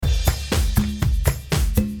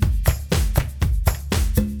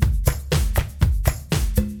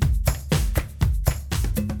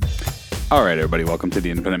All right, everybody, welcome to The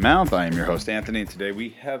Independent Mouth. I am your host, Anthony. Today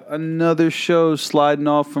we have another show sliding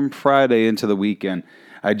off from Friday into the weekend.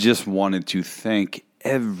 I just wanted to thank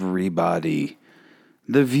everybody.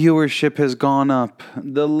 The viewership has gone up.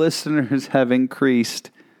 The listeners have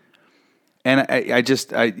increased. And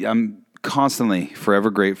I'm constantly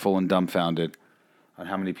forever grateful and dumbfounded on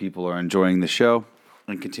how many people are enjoying the show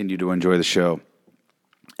and continue to enjoy the show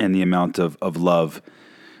and the amount of love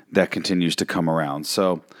that continues to come around.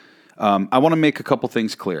 So I want to make a couple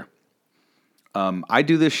things clear. I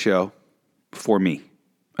do this show for me.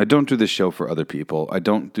 I don't do this show for other people. I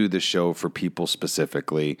don't do this show for people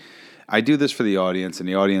specifically. I do this for the audience, and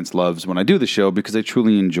the audience loves when I do the show because I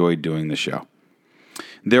truly enjoy doing the show.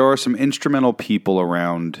 There are some instrumental people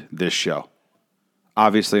around this show.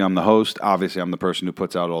 Obviously, I'm the host. Obviously, I'm the person who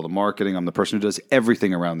puts out all the marketing. I'm the person who does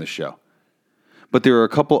everything around the show. But there are a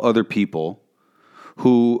couple other people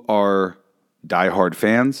who are diehard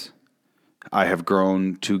fans. I have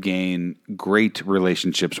grown to gain great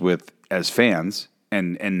relationships with as fans,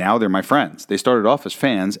 and now they're my friends. They started off as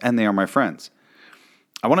fans, and they are my friends.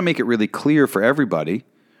 I want to make it really clear for everybody,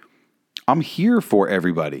 I'm here for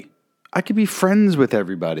everybody. I can be friends with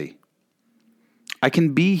everybody. I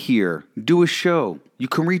can be here, do a show. You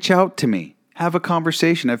can reach out to me, have a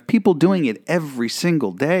conversation. I have people doing it every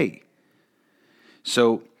single day.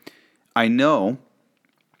 So I know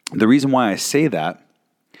the reason why I say that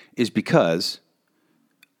is because,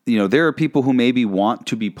 there are people who maybe want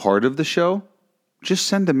to be part of the show. Just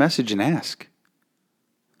send a message and ask.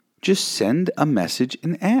 Just send a message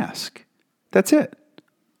and ask. That's it.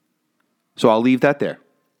 So I'll leave that there.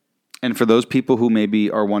 And for those people who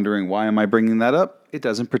maybe are wondering, why am I bringing that up? It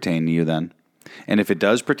doesn't pertain to you then. And if it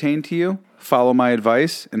does pertain to you, follow my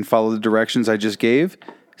advice and follow the directions I just gave.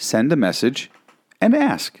 Send a message and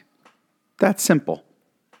ask. That's simple.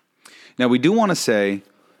 Now, we do want to say,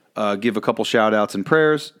 give a couple shout outs and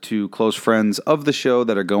prayers to close friends of the show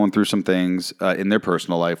that are going through some things in their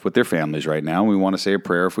personal life with their families right now. We want to say a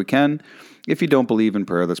prayer if we can. If you don't believe in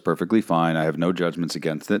prayer, that's perfectly fine. I have no judgments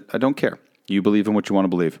against it. I don't care. You believe in what you want to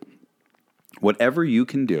believe. Whatever you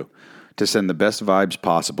can do to send the best vibes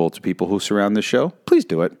possible to people who surround the show, please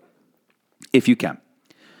do it if you can.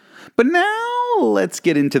 But now let's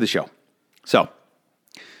get into the show. So,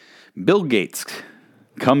 Bill Gates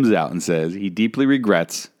comes out and says he deeply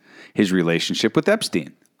regrets his relationship with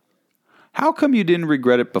Epstein. How come you didn't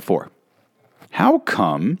regret it before? How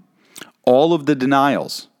come all of the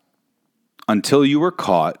denials until you were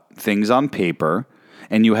caught, things on paper,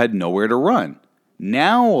 and you had nowhere to run?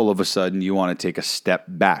 Now, all of a sudden, you want to take a step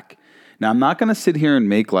back. Now, I'm not going to sit here and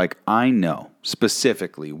make like I know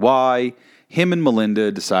specifically why him and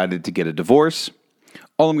Melinda decided to get a divorce.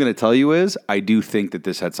 All I'm going to tell you is I do think that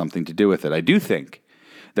this had something to do with it. I do think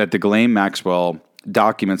that the Ghislaine Maxwell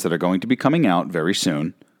documents that are going to be coming out very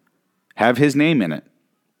soon have his name in it.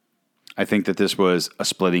 I think that this was a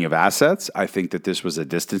splitting of assets. I think that this was a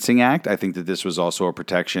distancing act. I think that this was also a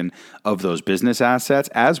protection of those business assets,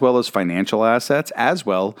 as well as financial assets, as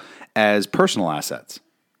well as personal assets.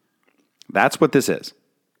 That's what this is.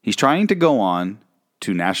 He's trying to go on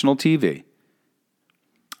to national TV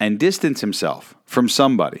and distance himself from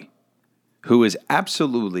somebody who is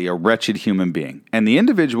absolutely a wretched human being. And the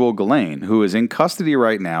individual, Ghislaine, who is in custody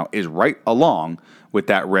right now, is right along with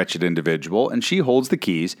that wretched individual, and she holds the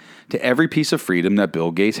keys to every piece of freedom that Bill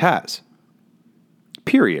Gates has.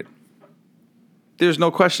 Period. There's no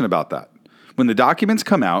question about that. When the documents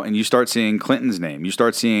come out and you start seeing Clinton's name, you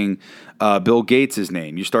start seeing Bill Gates'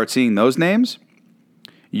 name, you start seeing those names,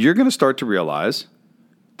 you're going to start to realize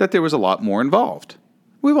that there was a lot more involved.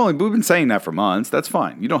 We've been saying that for months. That's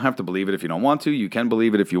fine. You don't have to believe it if you don't want to. You can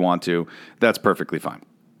believe it if you want to. That's perfectly fine.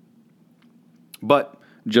 But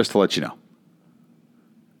just to let you know,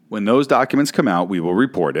 when those documents come out, we will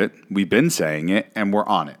report it. We've been saying it, and we're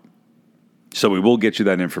on it. So we will get you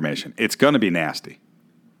that information. It's going to be nasty.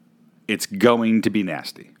 It's going to be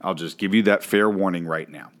nasty. I'll just give you that fair warning right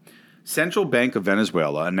now. Central Bank of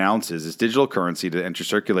Venezuela announces its digital currency to enter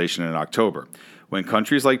circulation in October. When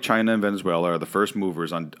countries like China and Venezuela are the first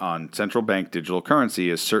movers on central bank digital currency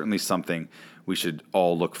is certainly something we should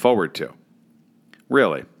all look forward to.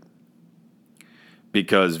 Really.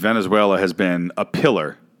 Because Venezuela has been a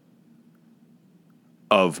pillar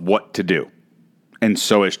of what to do. And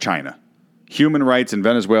so is China. Human rights in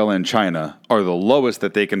Venezuela and China are the lowest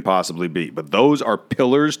that they can possibly be. But those are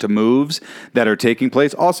pillars to moves that are taking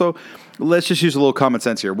place. Also, let's just use a little common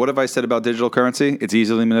sense here. What have I said about digital currency? It's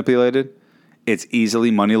easily manipulated. It's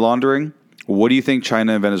easily money laundering. What do you think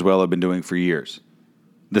China and Venezuela have been doing for years?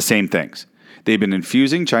 The same things. They've been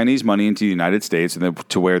infusing Chinese money into the United States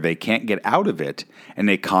to where they can't get out of it, and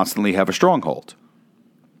they constantly have a stronghold.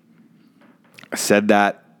 I said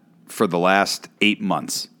that for the last 8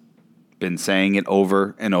 months. Been saying it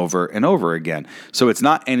over and over and over again. So it's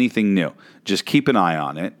not anything new. Just keep an eye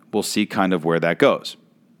on it. We'll see kind of where that goes.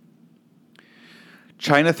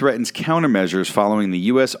 China threatens countermeasures following the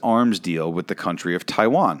U.S. arms deal with the country of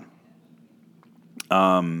Taiwan.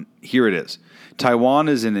 Here it is. Taiwan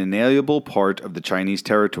is an inalienable part of the Chinese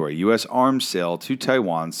territory. U.S. arms sale to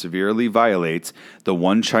Taiwan severely violates the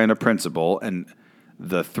One China principle and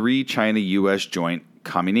the three China-U.S. joint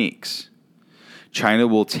communiques. China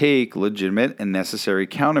will take legitimate and necessary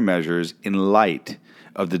countermeasures in light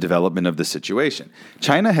of the development of the situation.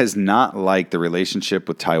 China has not liked the relationship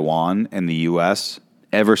with Taiwan and the U.S.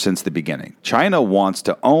 ever since the beginning. China wants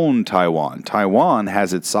to own Taiwan. Taiwan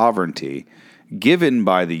has its sovereignty given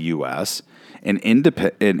by the U.S.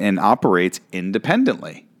 and operates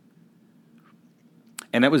independently.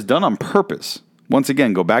 And that was done on purpose. Once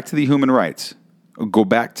again, go back to the human rights. Go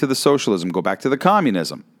back to the socialism. Go back to the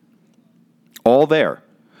communism. All there.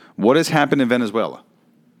 What has happened in Venezuela?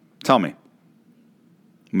 Tell me.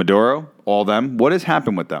 Maduro, all them. What has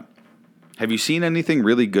happened with them? Have you seen anything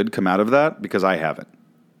really good come out of that? Because I haven't.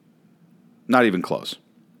 Not even close.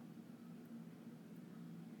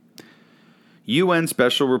 UN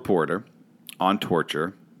Special Reporter on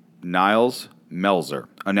Torture, Niles Melzer,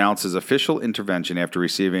 announces official intervention after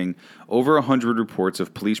receiving over 100 reports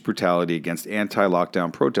of police brutality against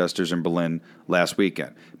anti-lockdown protesters in Berlin last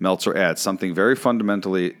weekend. Melzer adds, something very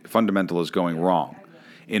fundamental is going wrong.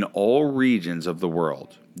 In all regions of the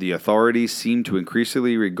world, the authorities seem to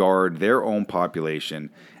increasingly regard their own population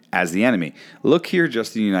as the enemy. Look here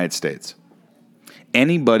just in the United States.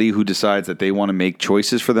 Anybody who decides that they want to make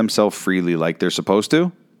choices for themselves freely like they're supposed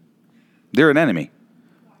to, they're an enemy.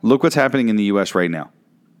 Look what's happening in the U.S. right now.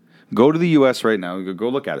 Go to the U.S. right now. Go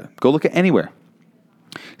look at it. Go look at anywhere.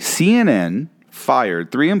 CNN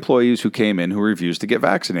fired 3 employees who came in who refused to get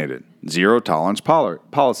vaccinated. Zero tolerance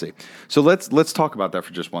policy. So let's talk about that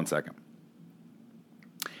for just 1 second.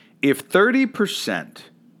 If 30%,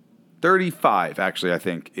 35 actually I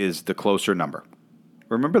think is the closer number.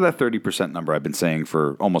 Remember that 30% number I've been saying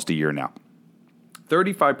for almost a year now.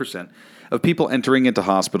 35% of people entering into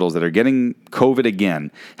hospitals that are getting COVID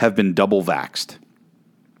again have been double vaxxed.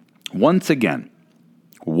 Once again,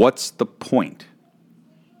 what's the point?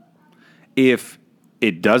 If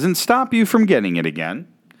it doesn't stop you from getting it again,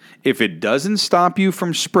 if it doesn't stop you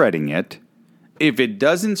from spreading it, if it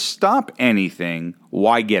doesn't stop anything,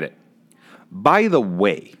 why get it? By the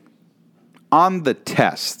way, on the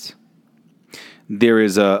test, there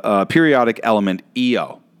is a periodic element,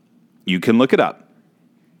 EO. You can look it up.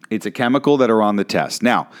 It's a chemical that are on the test.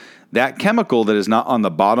 Now, that chemical that is not on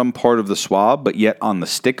the bottom part of the swab, but yet on the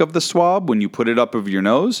stick of the swab, when you put it up over your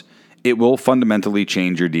nose, it will fundamentally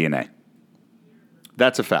change your DNA.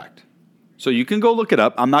 That's a fact. So you can go look it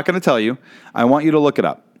up. I'm not going to tell you. I want you to look it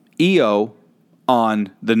up. EO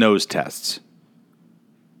on the nose tests.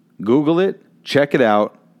 Google it, check it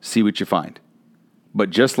out, see what you find. But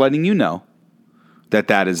just letting you know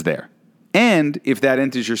that is there. And if that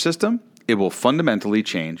enters your system, it will fundamentally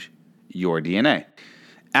change your DNA.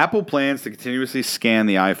 Apple plans to continuously scan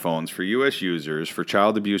the iPhones for U.S. users for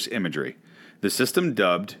child abuse imagery. The system,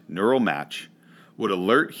 dubbed Neural Match, would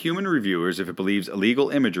alert human reviewers if it believes illegal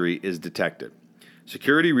imagery is detected.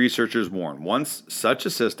 Security researchers warn once such a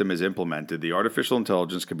system is implemented, the artificial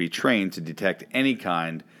intelligence could be trained to detect any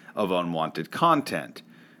kind of unwanted content.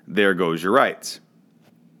 There goes your rights.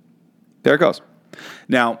 There it goes.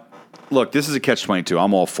 Now, look, this is a catch-22.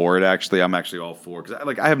 I'm all for it. Actually, I'm actually all for it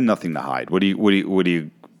because I have nothing to hide. What are you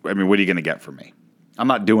going to get from me? I'm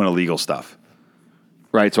not doing illegal stuff,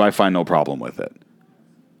 right? So I find no problem with it.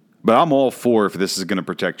 But I'm all for if this is going to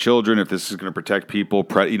protect children, if this is going to protect people,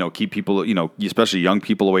 keep people, especially young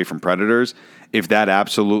people away from predators. If that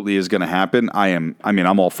absolutely is going to happen,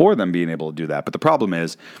 I'm all for them being able to do that. But the problem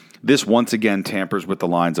is, this once again tampers with the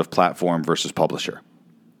lines of platform versus publisher.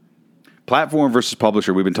 Platform versus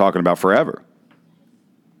publisher we've been talking about forever.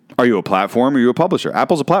 Are you a platform or are you a publisher?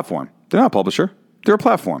 Apple's a platform. They're not a publisher. They're a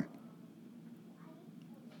platform.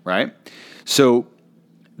 Right? So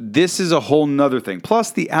this is a whole nother thing.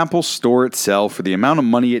 Plus the Apple Store itself, for the amount of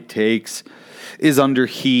money it takes, is under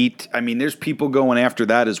heat. I mean, there's people going after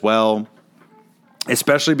that as well,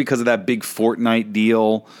 especially because of that big Fortnite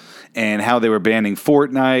deal and how they were banning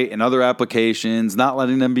Fortnite and other applications, not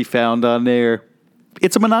letting them be found on there.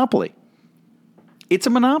 It's a monopoly. It's a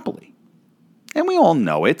monopoly. And we all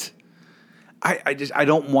know it. I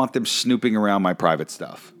don't want them snooping around my private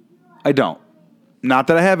stuff. I don't. Not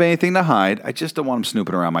that I have anything to hide. I just don't want him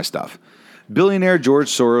snooping around my stuff. Billionaire George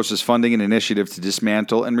Soros is funding an initiative to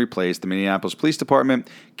dismantle and replace the Minneapolis Police Department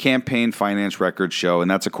campaign finance records show,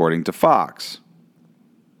 and that's according to Fox.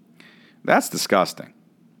 That's disgusting.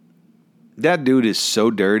 That dude is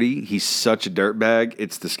so dirty. He's such a dirtbag.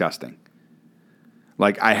 It's disgusting.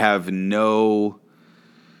 Like, I have no...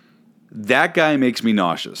 That guy makes me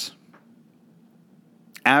nauseous.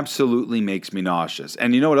 Absolutely makes me nauseous.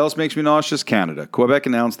 And you know what else makes me nauseous? Canada. Quebec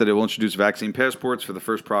announced that it will introduce vaccine passports for the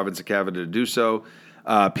first province of Canada to do so.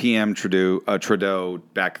 PM Trudeau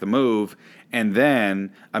backed the move. And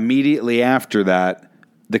then immediately after that,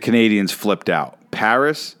 the Canadians flipped out.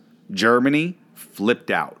 Paris, Germany,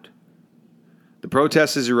 flipped out. The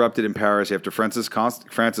protests erupted in Paris after France's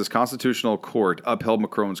constitutional court upheld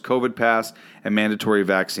Macron's COVID pass and mandatory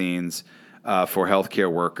vaccines for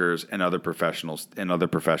healthcare workers and other professionals in other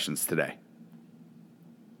professions today.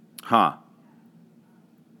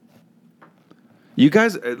 You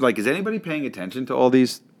guys, like, is anybody paying attention to all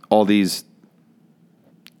these,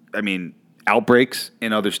 outbreaks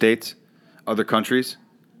in other states, other countries?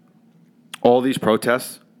 All these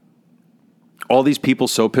protests? All these people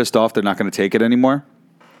so pissed off they're not going to take it anymore?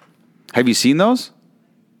 Have you seen those?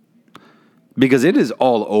 Because it is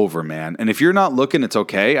all over, man. And if you're not looking, it's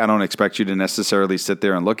okay. I don't expect you to necessarily sit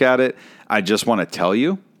there and look at it. I just want to tell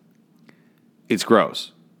you, it's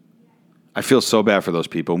gross. I feel so bad for those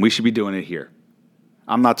people, and we should be doing it here.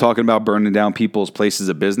 I'm not talking about burning down people's places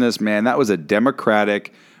of business. Man, that was a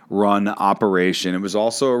Democratic-run operation. It was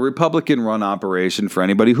also a Republican-run operation for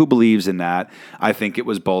anybody who believes in that. I think it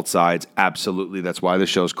was both sides. Absolutely. That's why the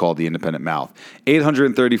show's called The Independent Mouth.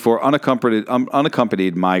 834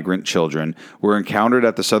 unaccompanied migrant children were encountered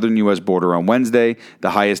at the southern U.S. border on Wednesday, the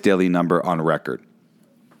highest daily number on record.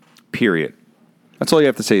 Period. That's all you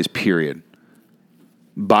have to say is period.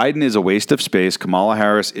 Biden is a waste of space. Kamala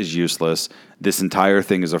Harris is useless. This entire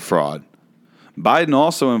thing is a fraud. Biden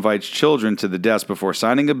also invites children to the desk before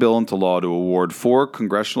signing a bill into law to award 4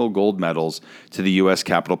 congressional gold medals to the U.S.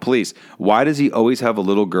 Capitol Police. Why does he always have a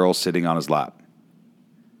little girl sitting on his lap?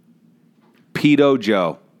 Pedo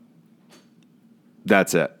Joe.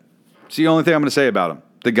 That's it. It's the only thing I'm going to say about him.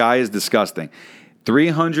 The guy is disgusting.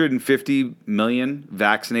 350 million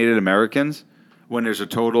vaccinated Americans when there's a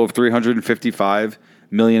total of 355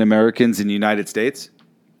 million Americans in the United States?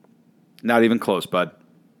 Not even close, bud.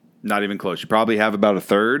 Not even close. You probably have about a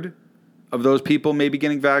third of those people maybe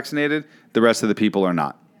getting vaccinated. The rest of the people are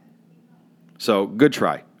not. So, good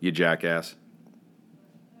try, you jackass.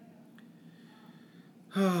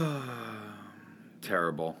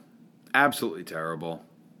 Terrible. Absolutely terrible.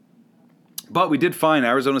 But we did find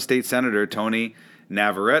Arizona State Senator Tony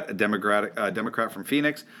Navarrete, a Democrat from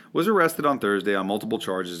Phoenix, was arrested on Thursday on multiple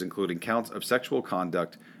charges, including counts of sexual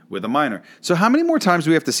conduct with a minor. So how many more times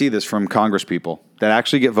do we have to see this from Congress people that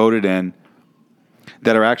actually get voted in,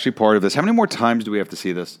 that are actually part of this? How many more times do we have to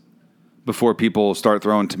see this before people start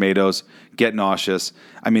throwing tomatoes, get nauseous?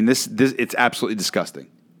 I mean, this it's absolutely disgusting.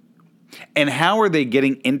 And how are they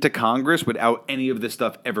getting into Congress without any of this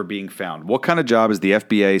stuff ever being found? What kind of job is the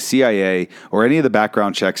FBI, CIA, or any of the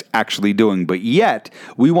background checks actually doing? But yet,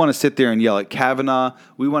 we want to sit there and yell at Kavanaugh.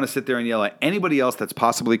 We want to sit there and yell at anybody else that's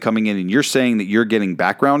possibly coming in, and you're saying that you're getting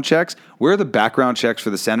background checks? Where are the background checks for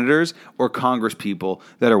the senators or Congress people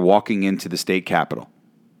that are walking into the state capitol?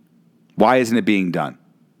 Why isn't it being done?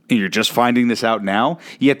 And you're just finding this out now,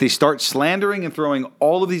 yet they start slandering and throwing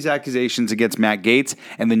all of these accusations against Matt Gaetz,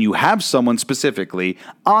 and then you have someone specifically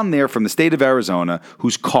on there from the state of Arizona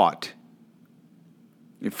who's caught.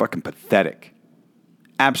 You're fucking pathetic.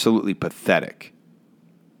 Absolutely pathetic.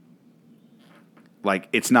 Like,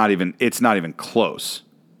 it's not even close.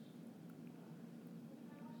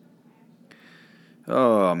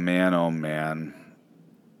 Oh, man, oh, man.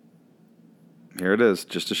 Here it is,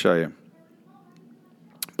 just to show you.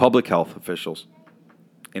 Public health officials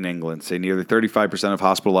in England say nearly 35% of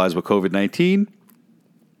hospitalized with COVID-19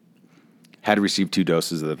 had received 2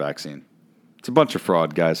 doses of the vaccine. It's a bunch of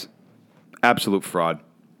fraud, guys. Absolute fraud.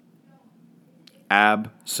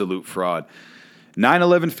 Absolute fraud.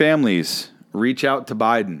 9/11 families reach out to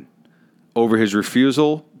Biden over his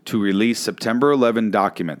refusal to release September 11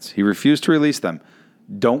 documents. He refused to release them.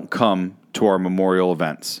 Don't come to our memorial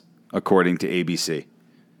events, according to ABC.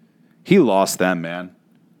 He lost them, man.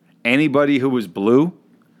 Anybody who was blue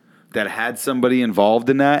that had somebody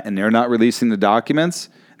involved in that and they're not releasing the documents,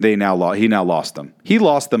 he now lost them. He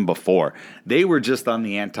lost them before. They were just on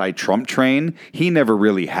the anti-Trump train. He never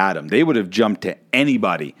really had them. They would have jumped to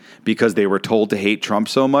anybody because they were told to hate Trump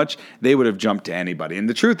so much. They would have jumped to anybody. And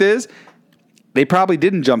the truth is, they probably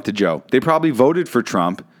didn't jump to Joe. They probably voted for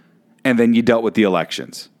Trump and then you dealt with the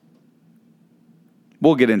elections.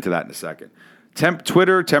 We'll get into that in a second.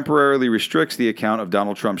 Twitter temporarily restricts the account of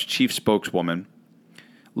Donald Trump's chief spokeswoman,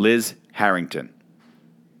 Liz Harrington.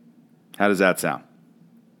 How does that sound?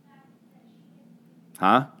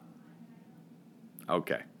 Huh?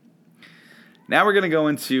 Okay. Now we're going to go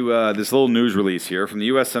into this little news release here from the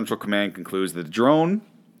U.S. Central Command concludes that the drone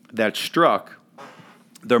that struck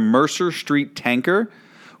the Mercer Street tanker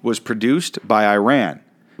was produced by Iran.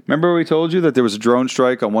 Remember we told you that there was a drone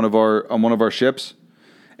strike on one of our ships,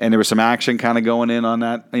 and there was some action kind of going in on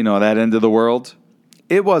that, that end of the world?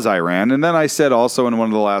 It was Iran. And then I said also in one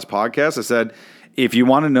of the last podcasts, I said, if you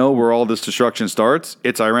want to know where all this destruction starts,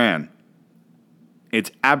 it's Iran.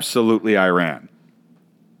 It's absolutely Iran.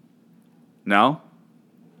 No?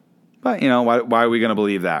 But, why are we going to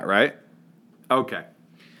believe that, right? Okay.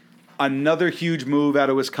 Another huge move out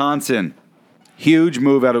of Wisconsin. Huge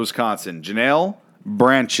move out of Wisconsin. Janelle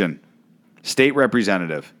Brandtjen, state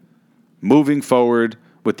representative, moving forward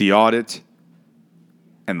with the audit,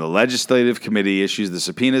 and the legislative committee issues the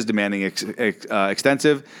subpoenas demanding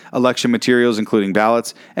extensive election materials, including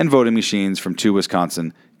ballots and voting machines from 2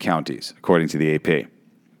 Wisconsin counties, according to the AP.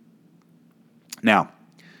 Now,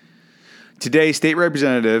 today, State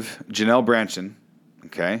Representative Janelle Brandtjen,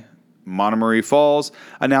 Montgomery Falls,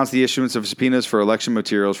 announced the issuance of subpoenas for election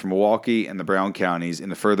materials from Milwaukee and the Brown counties in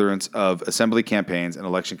the furtherance of assembly campaigns and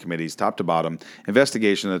election committees, top to bottom.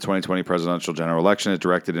 Investigation of the 2020 presidential general election is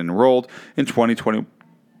directed and enrolled in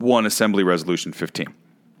 2021 Assembly Resolution 15.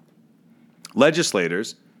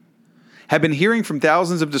 Legislators have been hearing from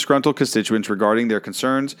thousands of disgruntled constituents regarding their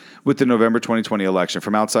concerns with the November 2020 election,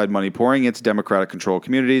 from outside money pouring into Democratic-controlled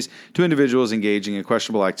communities to individuals engaging in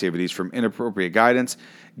questionable activities, from inappropriate guidance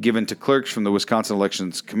given to clerks from the Wisconsin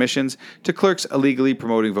Elections Commissions to clerks illegally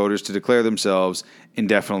promoting voters to declare themselves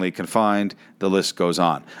indefinitely confined. The list goes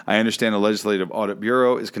on. I understand the Legislative Audit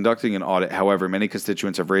Bureau is conducting an audit. However, many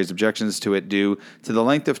constituents have raised objections to it due to the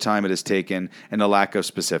length of time it has taken and the lack of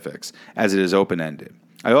specifics, as it is open-ended.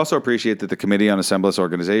 I also appreciate that the Committee on Assemblist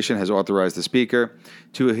Organization has authorized the Speaker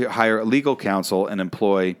to hire legal counsel and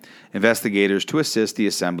employ investigators to assist the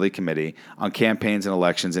Assembly Committee on campaigns and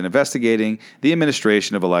elections in investigating the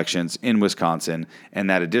administration of elections in Wisconsin,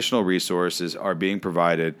 and that additional resources are being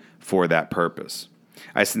provided for that purpose.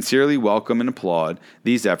 I sincerely welcome and applaud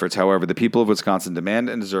these efforts. However, the people of Wisconsin demand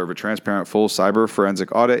and deserve a transparent, full cyber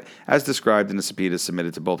forensic audit as described in the subpoenas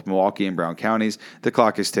submitted to both Milwaukee and Brown counties. The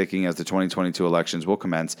clock is ticking as the 2022 elections will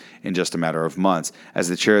commence in just a matter of months. As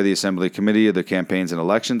the chair of the Assembly Committee of the Campaigns and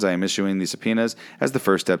Elections, I am issuing these subpoenas as the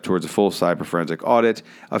first step towards a full cyber forensic audit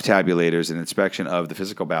of tabulators and inspection of the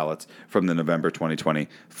physical ballots from the November 2020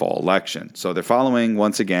 fall election. So they're following,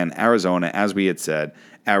 once again, Arizona, as we had said.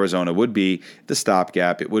 Arizona would be the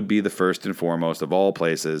stopgap. It would be the first and foremost of all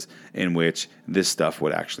places in which this stuff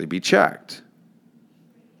would actually be checked.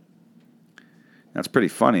 That's pretty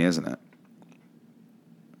funny, isn't it?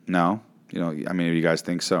 No? You guys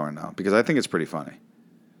think so or no? Because I think it's pretty funny.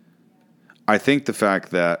 I think the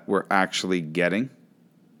fact that we're actually getting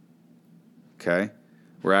the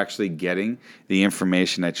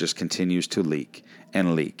information that just continues to leak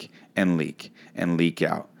and leak and leak and leak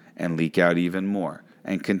out and leak out even more,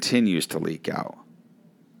 and continues to leak out.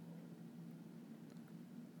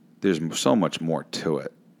 There's so much more to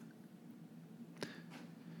it.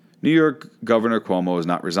 New York Governor Cuomo is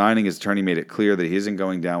not resigning. His attorney made it clear that he isn't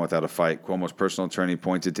going down without a fight. Cuomo's personal attorney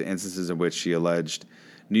pointed to instances in which she alleged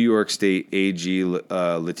New York State AG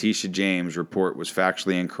Letitia James' report was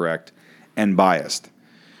factually incorrect and biased.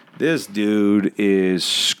 This dude is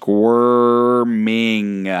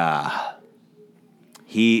squirming.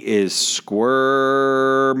 He is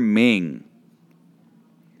squirming.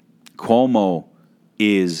 Cuomo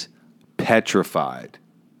is petrified.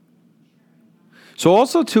 So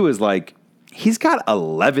also, too, is he's got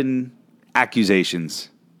 11 accusations.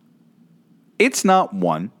 It's not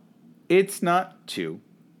 1. It's not 2.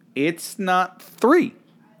 It's not 3.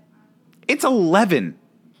 It's 11.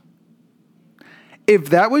 If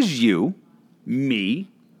that was you, me,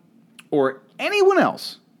 or anyone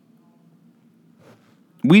else,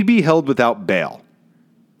 we'd be held without bail.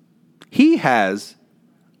 He has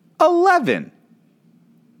 11.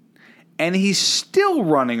 And he's still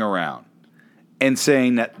running around and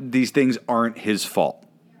saying that these things aren't his fault.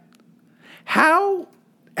 How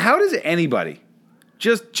does anybody,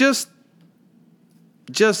 just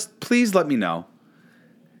please let me know,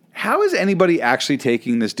 how is anybody actually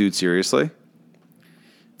taking this dude seriously?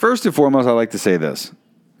 First and foremost, I'd like to say this.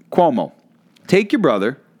 Cuomo, take your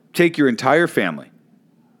brother, take your entire family.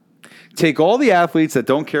 Take all the athletes that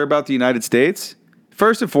don't care about the United States.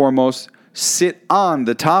 First and foremost, sit on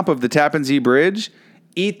the top of the Tappan Zee Bridge,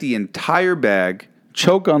 eat the entire bag,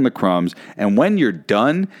 choke on the crumbs, and when you're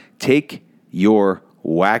done, take your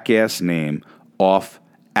whack-ass name off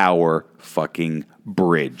our fucking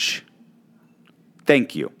bridge.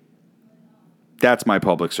 Thank you. That's my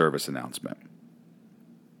public service announcement.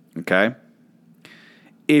 Okay?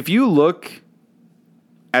 If you look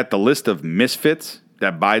at the list of misfits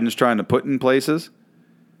that Biden's trying to put in places,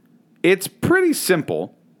 it's pretty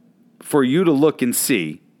simple for you to look and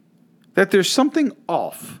see that there's something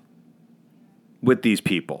off with these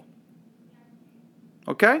people.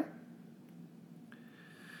 Okay?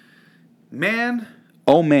 Man,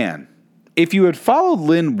 oh man. If you had followed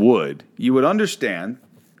Lynn Wood, you would understand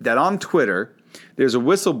that on Twitter, there's a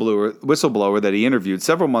whistleblower that he interviewed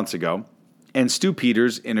several months ago, and Stu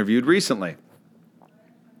Peters interviewed recently.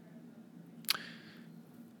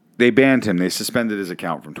 They banned him. They suspended his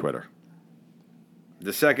account from Twitter.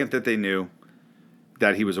 The second that they knew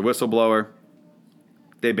that he was a whistleblower,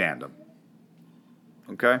 they banned him.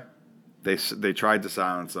 Okay? They tried to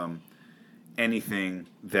silence him. Anything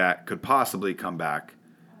that could possibly come back,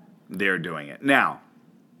 they're doing it. Now,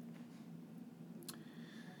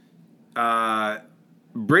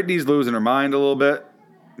 Brittany's losing her mind a little bit.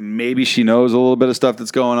 Maybe she knows a little bit of stuff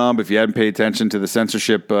that's going on, but if you hadn't paid attention to the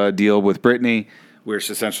censorship deal with Brittany, where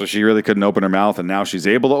essentially she really couldn't open her mouth, and now she's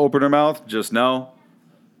able to open her mouth, just know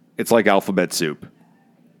it's like alphabet soup.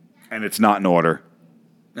 And it's not in order.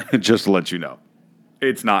 Just to let you know.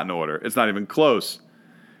 It's not in order. It's not even close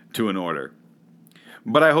to an order.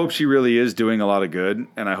 But I hope she really is doing a lot of good,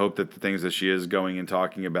 and I hope that the things that she is going and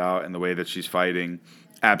talking about and the way that she's fighting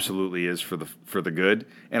absolutely is for the good.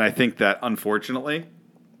 And I think that, unfortunately,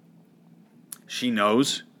 she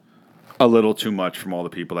knows a little too much from all the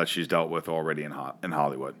people that she's dealt with already in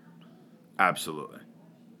Hollywood. Absolutely.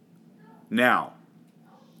 Now,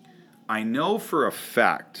 I know for a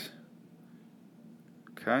fact,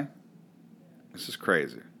 okay, this is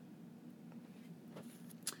crazy.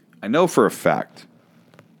 I know for a fact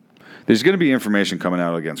there's going to be information coming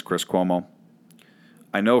out against Chris Cuomo.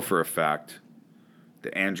 I know for a fact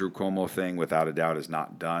the Andrew Cuomo thing, without a doubt, is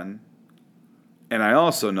not done. And I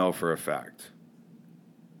also know for a fact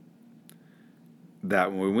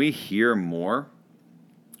that when we hear more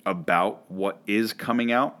about what is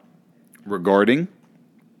coming out regarding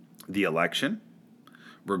the election,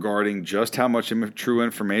 regarding just how much true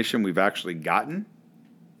information we've actually gotten,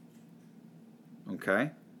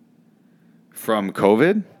 okay, from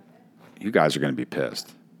COVID, you guys are going to be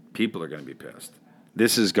pissed. People are going to be pissed.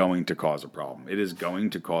 This is going to cause a problem. It is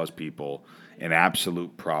going to cause people an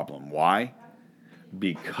absolute problem. Why?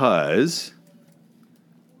 Because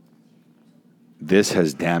this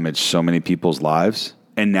has damaged so many people's lives.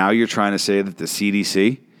 And now you're trying to say that the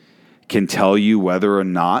CDC can tell you whether or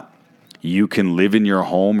not you can live in your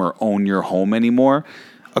home or own your home anymore.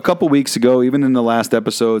 A couple weeks ago, even in the last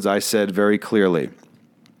episodes, I said very clearly,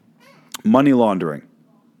 money laundering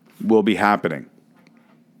will be happening.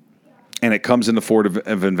 And it comes in the form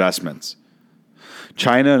of investments.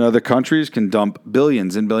 China and other countries can dump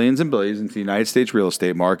billions and billions and billions into the United States real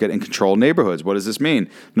estate market and control neighborhoods. What does this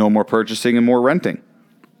mean? No more purchasing and more renting.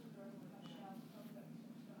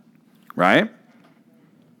 Right?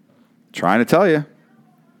 Trying to tell you.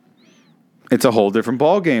 It's a whole different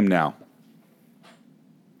ballgame now.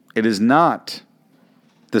 It is not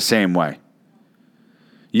the same way.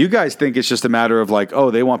 You guys think it's just a matter of like, oh,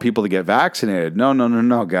 they want people to get vaccinated.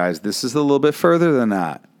 No, guys. This is a little bit further than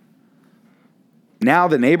that. Now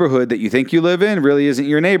the neighborhood that you think you live in really isn't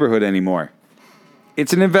your neighborhood anymore.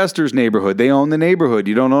 It's an investor's neighborhood. They own the neighborhood.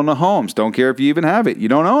 You don't own the homes. Don't care if you even have it. You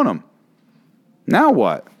don't own them. Now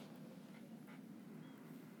what?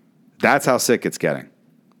 That's how sick it's getting.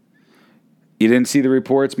 You didn't see the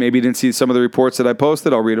reports. Maybe you didn't see some of the reports that I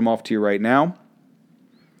posted. I'll read them off to you right now.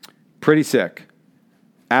 Pretty sick.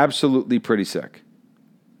 Absolutely pretty sick.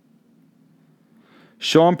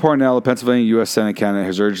 Sean Parnell, a Pennsylvania U.S. Senate candidate,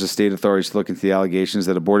 has urged the state authorities to look into the allegations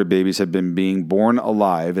that aborted babies have been being born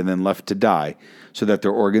alive and then left to die so that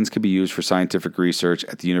their organs could be used for scientific research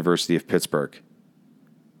at the University of Pittsburgh.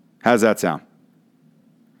 How's that sound?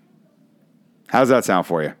 How's that sound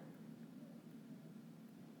for you?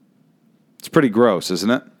 It's pretty gross, isn't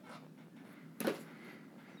it?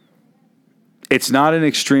 It's not an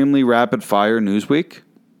extremely rapid-fire news week,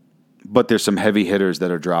 but there's some heavy hitters that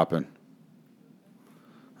are dropping.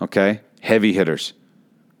 Okay? Heavy hitters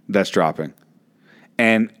that's dropping.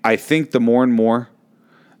 And I think the more and more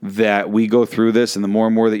that we go through this and the more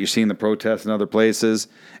and more that you're seeing the protests in other places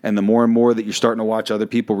and the more and more that you're starting to watch other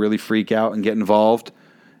people really freak out and get involved,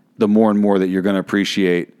 the more and more that you're going to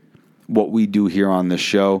appreciate what we do here on this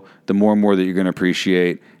show, the more and more that you're going to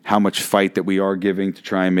appreciate how much fight that we are giving to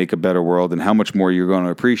try and make a better world, and how much more you're going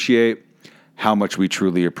to appreciate how much we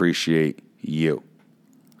truly appreciate you.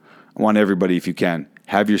 I want everybody, if you can,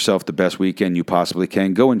 have yourself the best weekend you possibly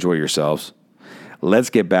can. Go enjoy yourselves. Let's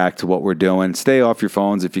get back to what we're doing. Stay off your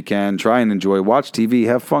phones if you can. Try and enjoy. Watch TV.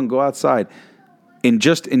 Have fun. Go outside. And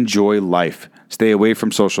just enjoy life. Stay away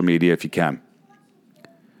from social media if you can.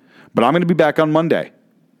 But I'm going to be back on Monday.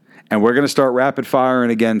 And we're going to start rapid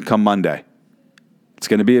firing again come Monday. It's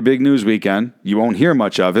going to be a big news weekend. You won't hear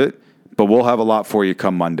much of it, but we'll have a lot for you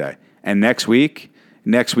come Monday. And next week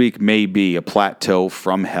may be a plateau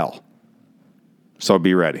from hell. So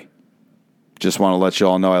be ready. Just want to let you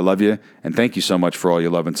all know I love you, and thank you so much for all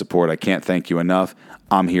your love and support. I can't thank you enough.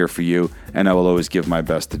 I'm here for you, and I will always give my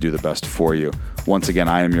best to do the best for you. Once again,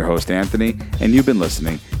 I am your host, Anthony, and you've been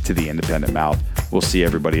listening to The Independent Mouth. We'll see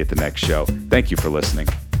everybody at the next show. Thank you for listening.